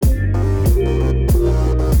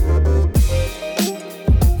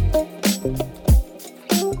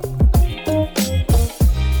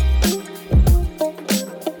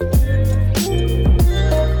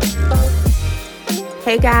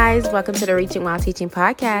Hey guys, welcome to the Reaching While Teaching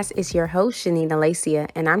podcast. It's your host, Shanina Lacia,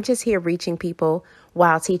 and I'm just here reaching people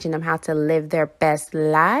while teaching them how to live their best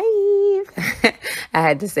life. I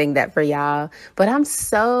had to sing that for y'all, but I'm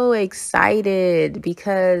so excited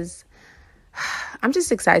because I'm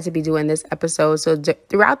just excited to be doing this episode. So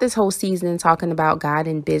throughout this whole season, talking about God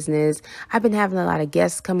and business, I've been having a lot of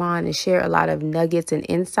guests come on and share a lot of nuggets and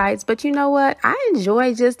insights. But you know what? I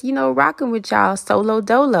enjoy just, rocking with y'all solo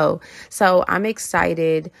dolo. So I'm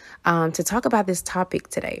excited to talk about this topic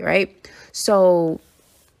today, right? So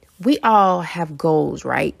we all have goals,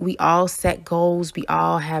 right? We all set goals. We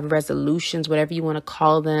all have resolutions, whatever you want to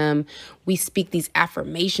call them. We speak these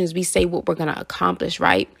affirmations. We say what we're going to accomplish,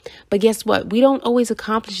 right? But guess what? We don't always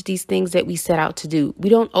accomplish these things that we set out to do. We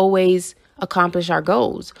don't always accomplish our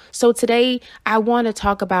goals. So today I want to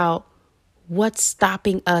talk about what's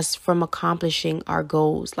stopping us from accomplishing our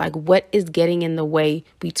goals. Like, what is getting in the way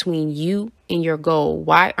between you and your goal?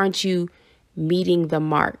 Why aren't you meeting the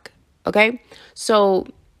mark? Okay,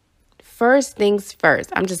 first things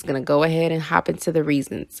first, I'm just going to go ahead and hop into the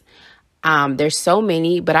reasons. There's so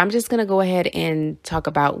many, but I'm just going to go ahead and talk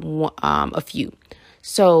about a few.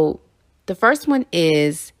 So the first one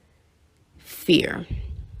is fear.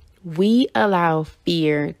 We allow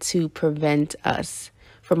fear to prevent us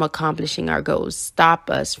from accomplishing our goals, stop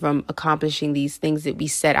us from accomplishing these things that we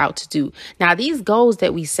set out to do. Now, these goals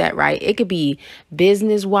that we set, right? It could be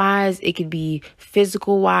business wise, it could be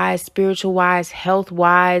physical wise, spiritual wise, health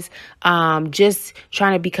wise, just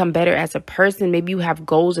trying to become better as a person. Maybe you have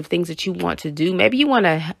goals of things that you want to do. Maybe you want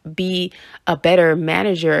to be a better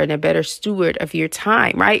manager and a better steward of your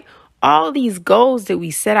time, right? All these goals that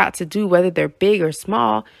we set out to do, whether they're big or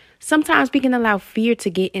small, sometimes we can allow fear to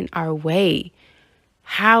get in our way.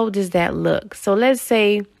 How does that look? So let's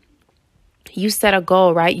say you set a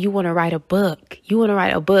goal, right? You want to write a book.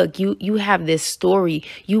 You have this story.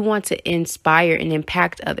 You want to inspire and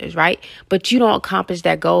impact others, right? But you don't accomplish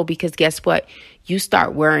that goal because guess what? You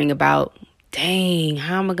start worrying about, dang,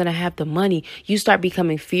 how am I going to have the money? You start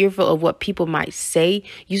becoming fearful of what people might say.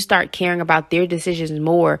 You start caring about their decisions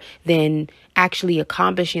more than actually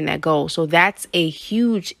accomplishing that goal. So that's a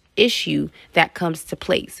huge issue that comes to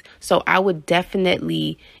place. So I would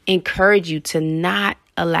definitely encourage you to not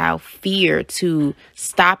allow fear to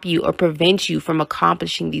stop you or prevent you from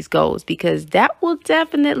accomplishing these goals, because that will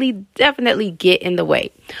definitely get in the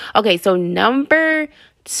way. Okay, so number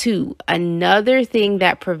 2, another thing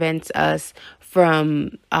that prevents us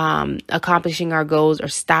from accomplishing our goals or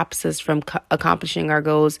stops us from accomplishing our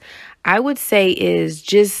goals, I would say, is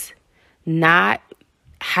just not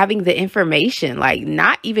having the information, like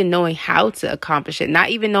not even knowing how to accomplish it, not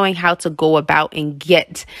even knowing how to go about and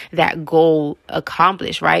get that goal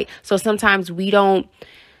accomplished, right? So sometimes we don't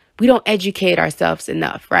educate ourselves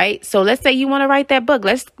enough, right? So let's say you want to write that book.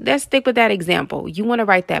 Let's stick with that example. You want to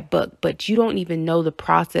write that book, but you don't even know the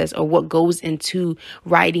process or what goes into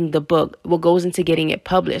writing the book, what goes into getting it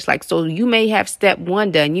published. Like, so you may have step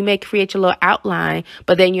 1 done. You may create your little outline,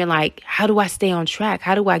 but then you're like, how do I stay on track?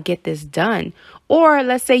 How do I get this done? Or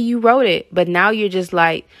let's say you wrote it, but now you're just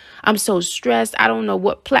like, I'm so stressed. I don't know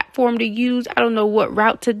what platform to use. I don't know what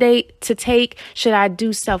route to take. Should I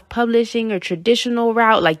do self-publishing or traditional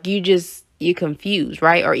route? Like you're confused,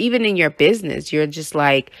 right? Or even in your business, you're just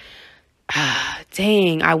like,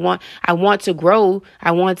 dang, I want to grow.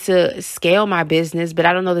 I want to scale my business, but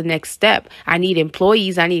I don't know the next step. I need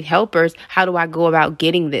employees. I need helpers. How do I go about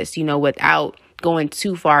getting this, without going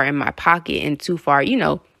too far in my pocket and too far,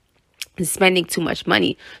 spending too much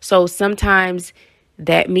money. So sometimes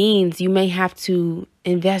that means you may have to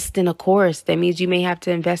invest in a course. That means you may have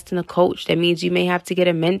to invest in a coach. That means you may have to get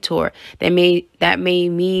a mentor. That may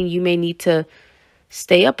mean you may need to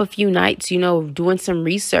stay up a few nights, doing some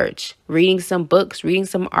research, reading some books, reading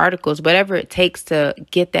some articles, whatever it takes to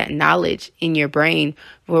get that knowledge in your brain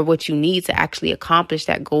for what you need to actually accomplish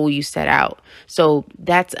that goal you set out. So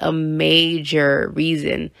that's a major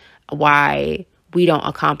reason why we don't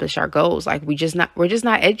accomplish our goals. Like we're just not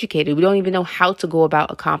educated. We don't even know how to go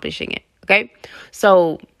about accomplishing it. Okay.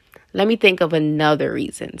 So let me think of another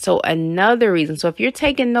reason. So if you're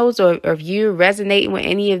taking notes or if you're resonating with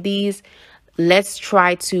any of these, let's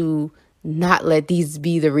try to not let these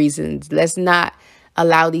be the reasons. Let's not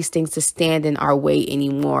allow these things to stand in our way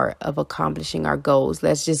anymore of accomplishing our goals.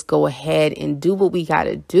 Let's just go ahead and do what we got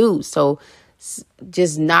to do. So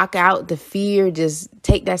just knock out the fear. Just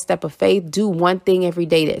take that step of faith. Do one thing every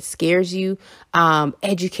day that scares you.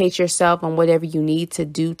 Educate yourself on whatever you need to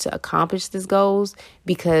do to accomplish these goals,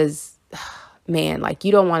 because man, like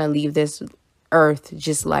you don't want to leave this earth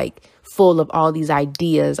just like full of all these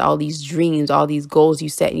ideas, all these dreams, all these goals you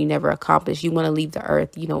set and you never accomplished. You want to leave the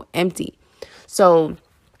earth, empty. So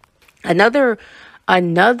another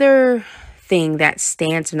thing that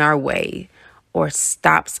stands in our way or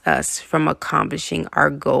stops us from accomplishing our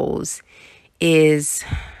goals is,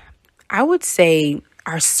 I would say,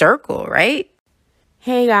 our circle, right?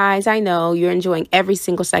 Hey guys, I know you're enjoying every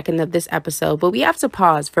single second of this episode, but we have to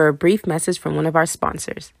pause for a brief message from one of our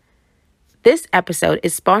sponsors. This episode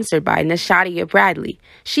is sponsored by Nashadia Bradley.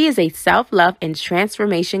 She is a self-love and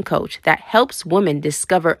transformation coach that helps women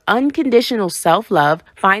discover unconditional self-love,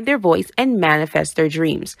 find their voice, and manifest their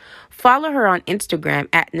dreams. Follow her on Instagram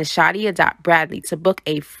at nashadia.bradley to book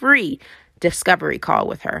a free discovery call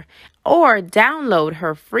with her, or download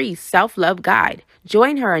her free self-love guide.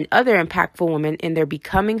 Join her and other impactful women in their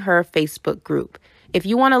Becoming Her Facebook group. If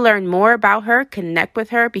you want to learn more about her, connect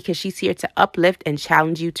with her because she's here to uplift and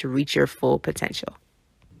challenge you to reach your full potential.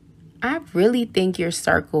 I really think your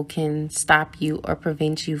circle can stop you or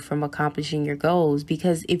prevent you from accomplishing your goals,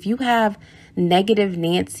 because if you have negative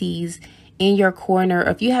Nancy's in your corner, or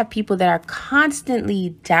if you have people that are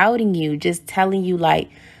constantly doubting you, just telling you like,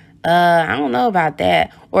 I don't know about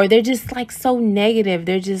that, or they're just like so negative,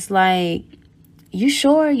 they're just like, You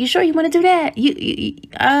sure you want to do that?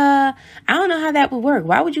 I don't know how that would work.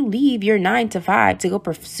 Why would you leave your 9 to 5 to go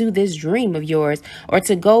pursue this dream of yours, or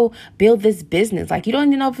to go build this business? Like, you don't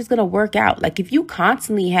even know if it's going to work out. Like, if you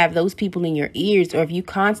constantly have those people in your ears, or if you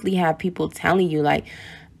constantly have people telling you like,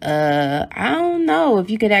 I don't know if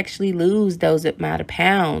you could actually lose those amount of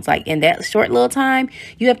pounds. Like, in that short little time,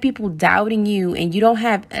 you have people doubting you, and you don't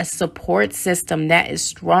have a support system that is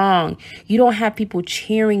strong. You don't have people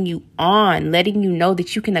cheering you on, letting you know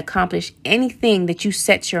that you can accomplish anything that you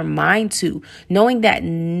set your mind to, knowing that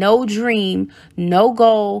no dream, no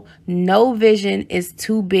goal, no vision is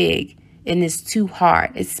too big and it's too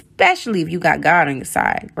hard, especially if you got God on your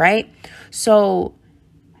side, right? So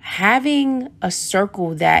having a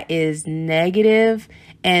circle that is negative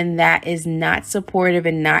and that is not supportive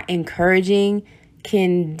and not encouraging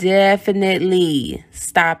can definitely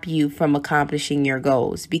stop you from accomplishing your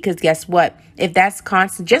goals. Because guess what? If that's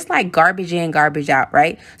constant, just like garbage in, garbage out,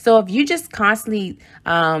 right? So if you just constantly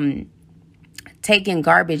taking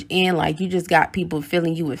garbage in, like you just got people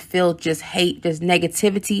filling you with filth, just hate, just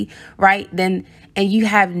negativity, right? And you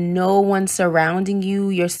have no one surrounding you.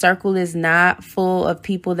 Your circle is not full of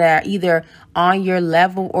people that are either on your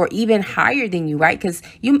level or even higher than you, right? Because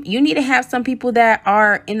you need to have some people that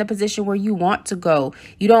are in the position where you want to go.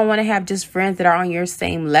 You don't want to have just friends that are on your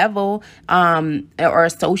same level, or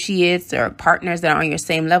associates or partners that are on your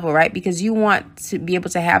same level, right? Because you want to be able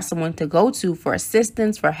to have someone to go to for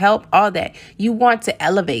assistance, for help, all that. You want to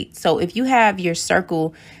elevate. So if you have your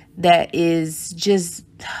circle that is just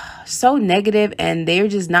so negative and they're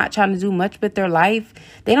just not trying to do much with their life,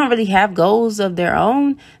 they don't really have goals of their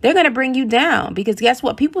own, they're going to bring you down. Because guess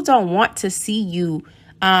what? People don't want to see you.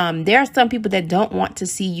 There are some people that don't want to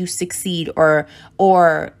see you succeed or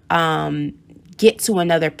get to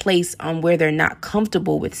another place on where they're not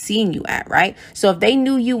comfortable with seeing you at, right? So if they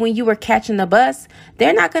knew you when you were catching the bus,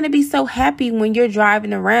 they're not going to be so happy when you're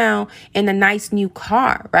driving around in a nice new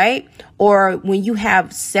car, right? Or when you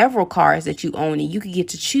have several cars that you own and you can get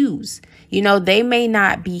to choose. They may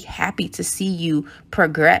not be happy to see you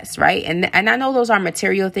progress, right? And I know those are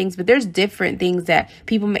material things, but there's different things that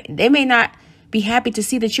they may not be happy to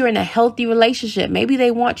see that you're in a healthy relationship. Maybe they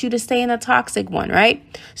want you to stay in a toxic one, right?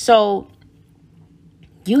 So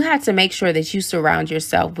you have to make sure that you surround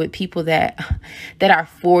yourself with people that are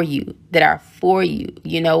for you,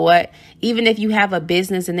 You know what? Even if you have a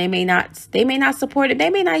business and they may not support it,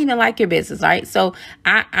 they may not even like your business, right? So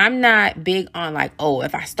I'm not big on like, oh,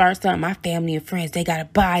 if I start something, my family and friends, they gotta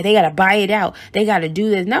buy it out. They gotta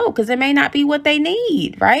do this. No, because it may not be what they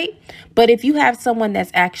need, right? But if you have someone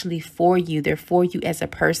that's actually for you, they're for you as a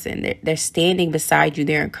person. They're standing beside you.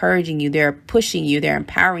 They're encouraging you. They're pushing you. They're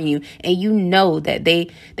empowering you. And you know that they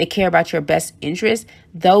care about your best interest.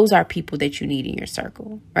 Those are people that you need in your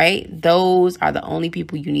circle, right? Those are the only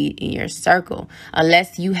people you need in your circle.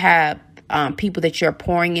 Unless you have people that you're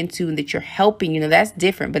pouring into and that you're helping, that's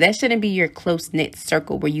different. But that shouldn't be your close-knit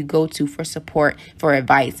circle where you go to for support, for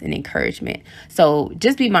advice and encouragement. So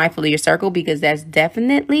just be mindful of your circle, because that's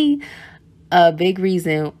definitely a big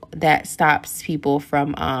reason that stops people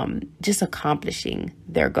from just accomplishing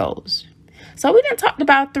their goals. So we done talked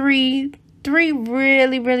about three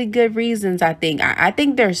really, really good reasons. I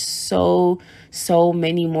think there's so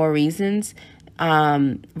many more reasons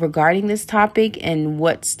regarding this topic and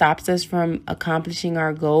what stops us from accomplishing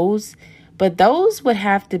our goals. But those would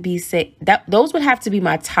have to be those would have to be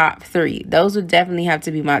my top 3. Those would definitely have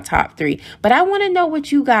to be my top 3. But I want to know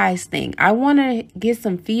what you guys think. I want to get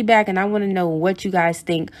some feedback, and I want to know what you guys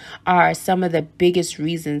think are some of the biggest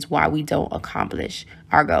reasons why we don't accomplish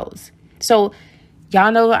our goals. So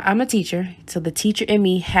y'all know I'm a teacher, so the teacher in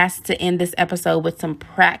me has to end this episode with some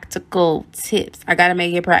practical tips. I got to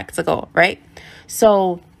make it practical, right?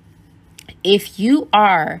 So if you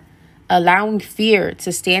are allowing fear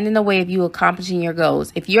to stand in the way of you accomplishing your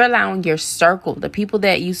goals, if you're allowing your circle, the people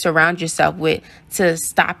that you surround yourself with, to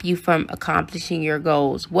stop you from accomplishing your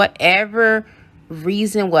goals, whatever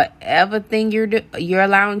reason, whatever thing you're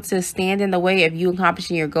allowing to stand in the way of you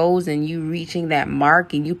accomplishing your goals and you reaching that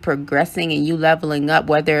mark and you progressing and you leveling up,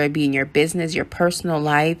 whether it be in your business, your personal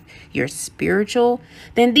life, your spiritual,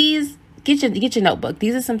 then get your notebook.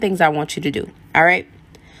 These are some things I want you to do. All right.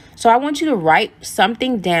 So I want you to write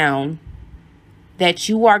something down that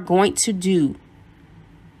you are going to do.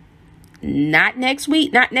 Not next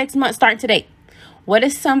week, not next month, starting today. What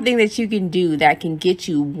is something that you can do that can get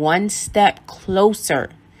you one step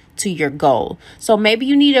closer to your goal? So maybe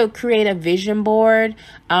you need to create a vision board,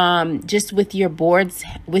 just with your boards,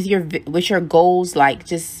 with your goals, like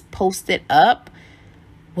just post it up.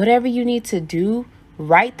 Whatever you need to do,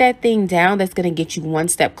 write that thing down that's going to get you one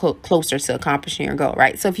step closer to accomplishing your goal,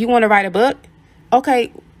 right? So if you want to write a book,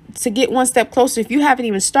 okay, to get one step closer, if you haven't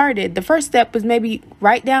even started, the first step is maybe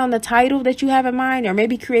write down the title that you have in mind, or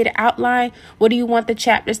maybe create an outline. What do you want the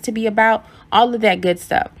chapters to be about? All of that good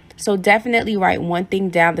stuff. So definitely write one thing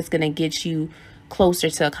down that's going to get you closer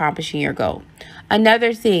to accomplishing your goal.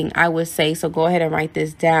 Another thing I would say, so go ahead and write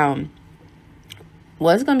this down.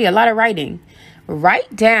 Well, it's going to be a lot of writing.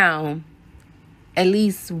 Write down at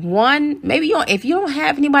least one, maybe if you don't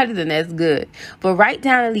have anybody, then that's good. But write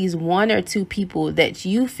down at least 1 or 2 people that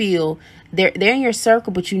you feel they're in your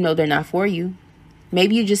circle, but you know they're not for you.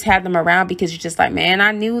 Maybe you just have them around because you're just like, man,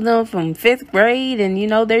 I knew them from 5th grade, and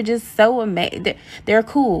they're just so amazing. They're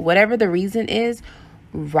cool. Whatever the reason is,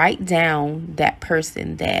 write down that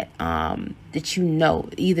person that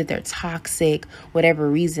either they're toxic, whatever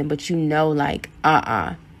reason, but like,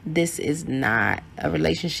 this is not a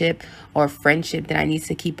relationship or friendship that I need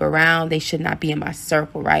to keep around. They should not be in my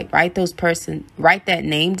circle, right? Write that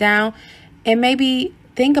name down, and maybe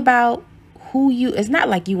think about it's not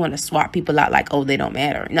like you want to swap people out like, oh, they don't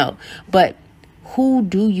matter. No, but who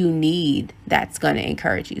do you need that's going to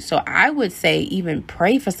encourage you? So I would say even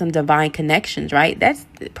pray for some divine connections, right?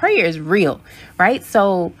 Prayer is real, right?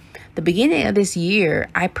 So the beginning of this year,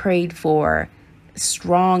 I prayed for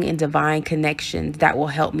strong and divine connections that will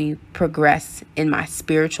help me progress in my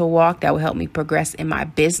spiritual walk, that will help me progress in my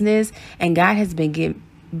business. And God has been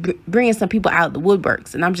bringing some people out of the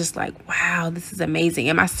woodworks, and I'm just like, wow, this is amazing.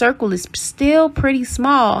 And my circle is still pretty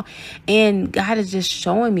small, and God is just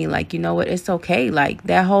showing me, like, you know what, it's okay. Like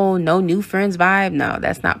that whole no new friends vibe, no,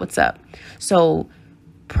 that's not what's up. So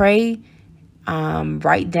pray,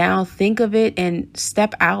 write down, think of it, and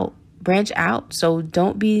step out. Branch out. So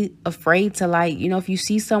don't be afraid to, like, if you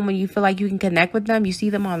see someone you feel like you can connect with them, you see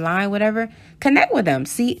them online, whatever, connect with them.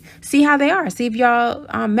 See how they are. See if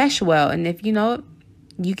y'all mesh well. And if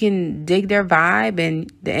you can dig their vibe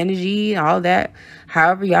and the energy, all that,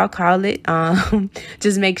 however y'all call it.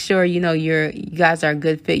 Just make sure you guys are a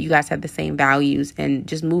good fit. You guys have the same values, and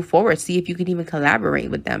just move forward. See if you can even collaborate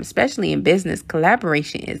with them, especially in business.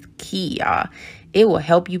 Collaboration is key, y'all. It will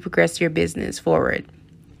help you progress your business forward.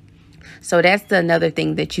 So that's another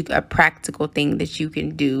thing a practical thing that you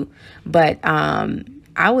can do. But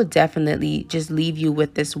I would definitely just leave you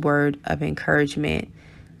with this word of encouragement.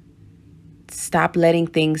 Stop letting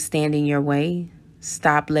things stand in your way.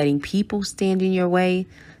 Stop letting people stand in your way.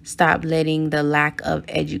 Stop letting the lack of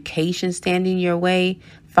education stand in your way.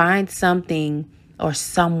 Find something or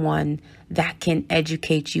someone that can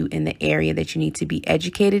educate you in the area that you need to be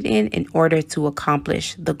educated in order to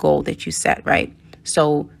accomplish the goal that you set, right?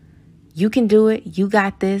 So you can do it. You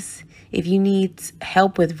got this. If you need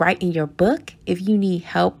help with writing your book, if you need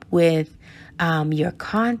help with your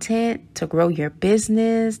content to grow your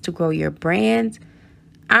business, to grow your brand,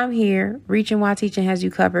 I'm here. Reaching While Teaching has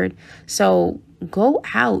you covered. So go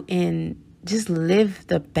out and just live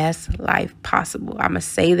the best life possible. I'm going to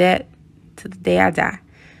say that to the day I die.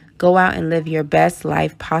 Go out and live your best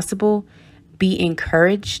life possible. Be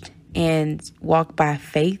encouraged and walk by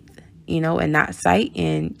faith, and not sight.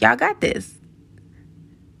 And y'all got this.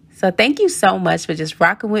 So thank you so much for just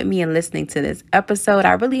rocking with me and listening to this episode.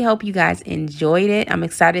 I really hope you guys enjoyed it. I'm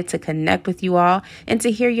excited to connect with you all and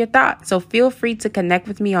to hear your thoughts. So feel free to connect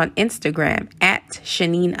with me on Instagram at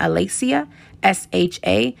Shanine Alacia,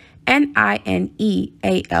 SHANINE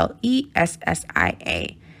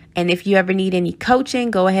NINEALESSIA. And if you ever need any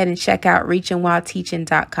coaching, go ahead and check out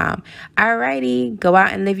reachingwhileteaching.com. Alrighty, go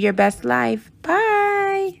out and live your best life. Bye.